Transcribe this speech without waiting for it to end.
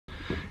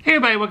Hey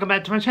everybody, welcome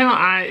back to my channel.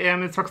 I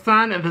am Miss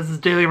Roxanne and this is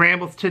Daily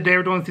Rambles. Today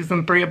we're doing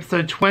season 3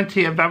 episode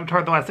 20 of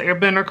Avatar The Last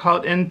Airbender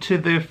called Into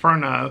the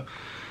Inferno.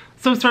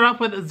 So we start off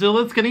with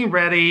Azula's getting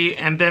ready,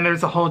 and then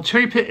there's a whole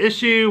cherry pit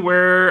issue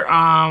where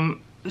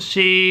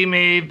she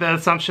made the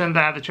assumption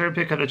that the cherry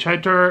pit could have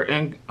choked her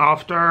and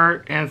offed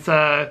her, and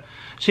so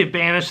she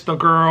banished the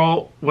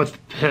girl with the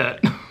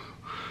pit.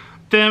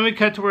 Then we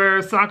cut to where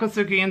Sokka,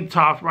 Suki, and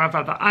Toph arrive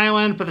at the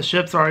island, but the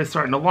ship's already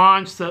starting to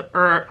launch, so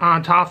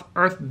Toph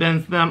Earth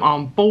bends them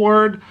on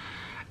board.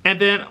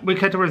 And then we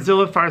cut to where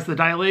Zula fires the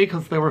Daily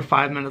because they were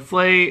 5 minutes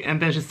late,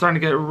 and then she's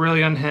starting to get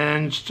really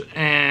unhinged,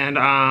 and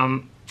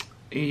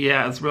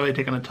yeah, it's really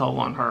taking a toll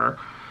on her.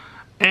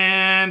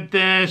 And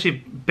then she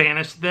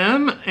banished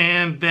them,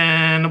 and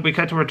then we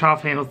cut to where Toph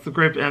handles the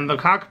group in the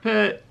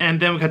cockpit,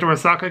 and then we cut to where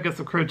Sokka gets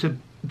the crew to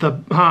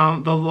the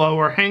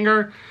lower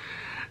hangar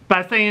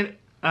by saying,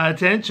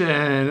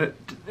 attention,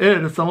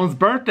 it is someone's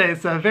birthday,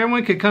 so if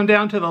everyone could come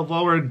down to the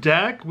lower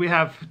deck, we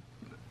have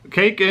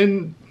cake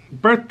and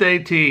birthday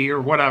tea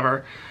or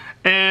whatever.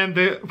 And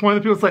one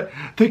of the people's like,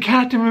 the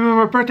captain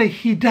remember my birthday,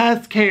 he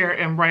does care.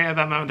 And right at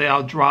that moment they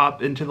all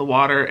drop into the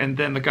water, and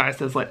then the guy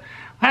says like,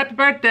 happy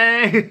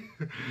birthday.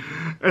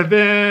 And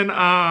then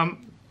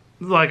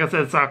like I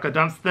said, Sokka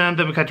dumps them.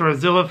 Then we cut to where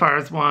Azula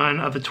fires one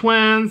of the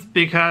twins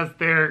because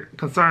they're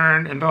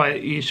concerned, and they're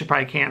like, you should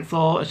probably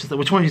cancel. It's just like,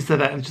 which one of you said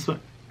that? And it just went.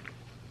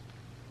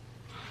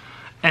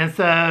 And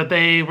so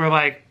they were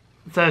like,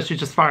 so she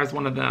just fires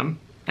one of them.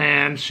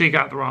 And she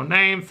got the wrong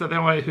name, so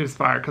they're like, who's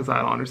fired? Because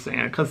I don't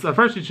understand. Because at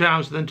first she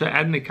challenged them to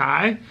Adney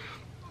Kai,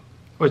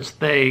 which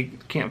they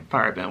can't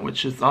firebend,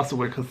 which is also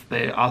weird because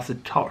they also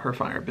taught her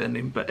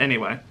firebending. But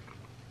anyway.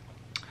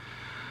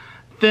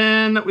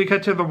 Then we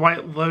cut to the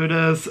White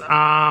Lotus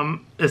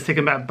is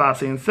taken back by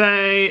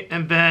Sensei,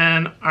 and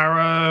then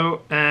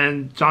Aro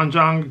and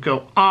John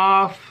go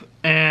off,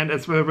 and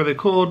it's really, really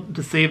cool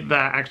to see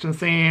that action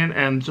scene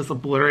and just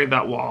obliterate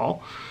that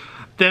wall.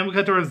 Then we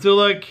cut to where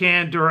Azula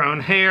can't do her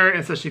own hair,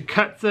 and so she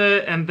cuts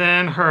it, and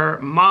then her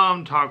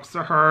mom talks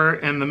to her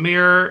in the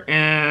mirror,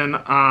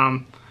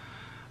 and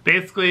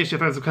basically she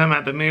throws a comb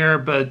at the mirror,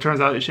 but it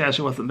turns out she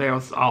actually wasn't there. It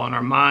was all in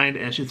her mind,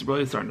 and she's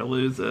really starting to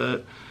lose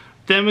it.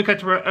 Then we cut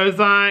to where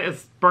Ozai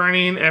is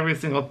burning every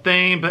single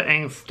thing, but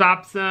Aang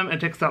stops him and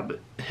takes out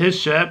his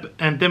ship.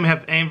 And then we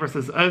have Aang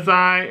versus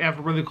Ozai. We have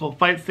a really cool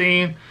fight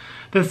scene.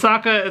 Then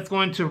Sokka is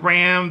going to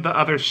ram the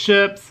other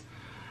ships.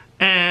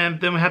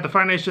 And then we have the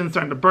Fire Nation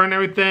starting to burn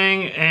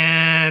everything.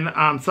 And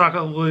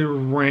Sokka literally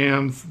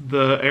rams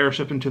the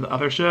airship into the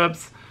other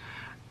ships.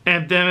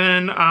 And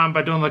then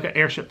by doing like an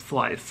airship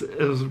slice.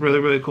 It was really,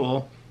 really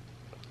cool.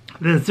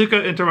 Then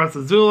Zuko interrupts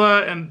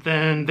Azula, and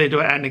then they do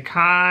an Adney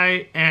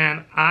Kai,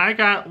 and I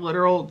got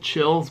literal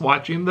chills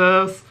watching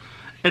this.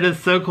 It is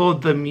so cool.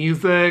 The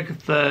music,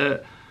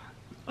 the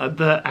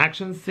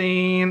action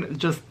scene,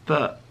 just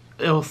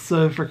it was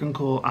so freaking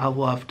cool. I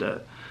loved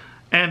it.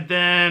 And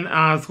then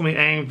it's gonna be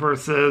Aang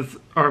versus,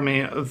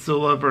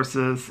 Azula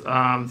versus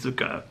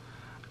Zuko.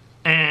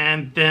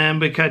 And then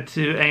we cut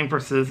to Aang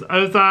versus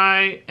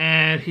Ozai,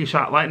 and he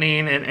shot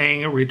lightning, and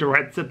Aang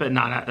redirects it, but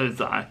not at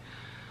Ozai.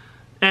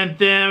 And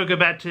then we go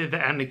back to the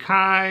Adney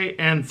Kai,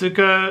 and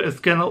Zuko is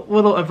getting a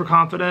little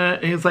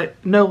overconfident, and he's like,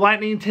 no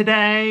lightning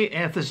today,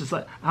 and it's just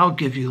like, I'll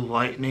give you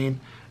lightning,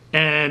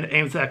 and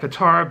aims at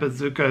Katara, but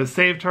Zuko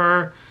saved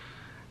her,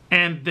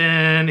 and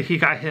then he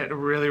got hit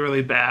really,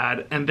 really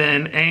bad, and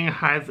then Aang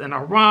hides in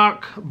a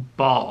rock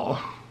ball,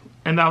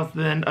 and that was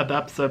the end of the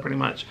episode pretty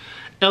much.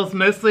 It was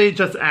mostly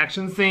just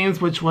action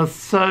scenes, which was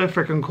so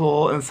freaking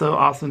cool and so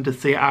awesome to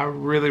see. I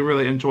really,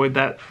 really enjoyed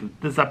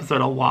this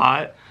episode a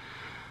lot.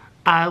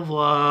 I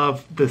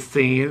love this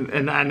scene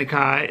in Adney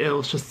Kai. It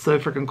was just so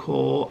freaking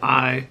cool.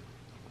 I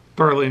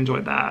thoroughly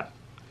enjoyed that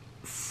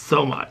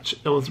so much.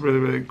 It was really,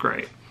 really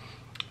great.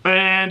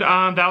 And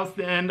that was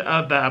the end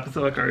of the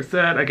episode. Like I already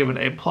said, I give it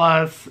an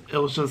A+. It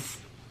was just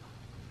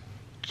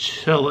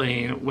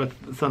chilling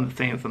with some of the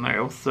scenes in there.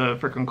 It was so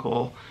freaking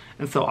cool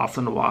and so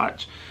awesome to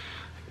watch.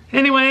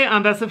 Anyway,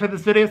 that's it for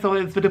this video. So if you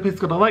like this video, please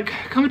go to like,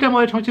 comment down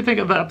below what you think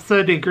of the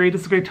episode. Do you agree,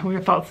 disagree? Tell me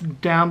your thoughts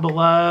down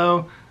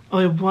below.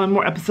 Only one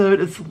more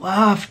episode is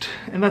left,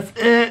 and that's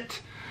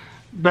it.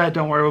 But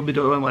don't worry, we'll be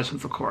doing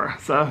Legends of Korra.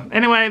 So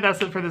anyway, that's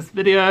it for this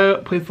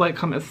video. Please like,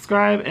 comment,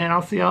 subscribe, and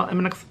I'll see y'all in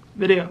my next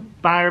video.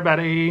 Bye,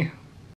 everybody.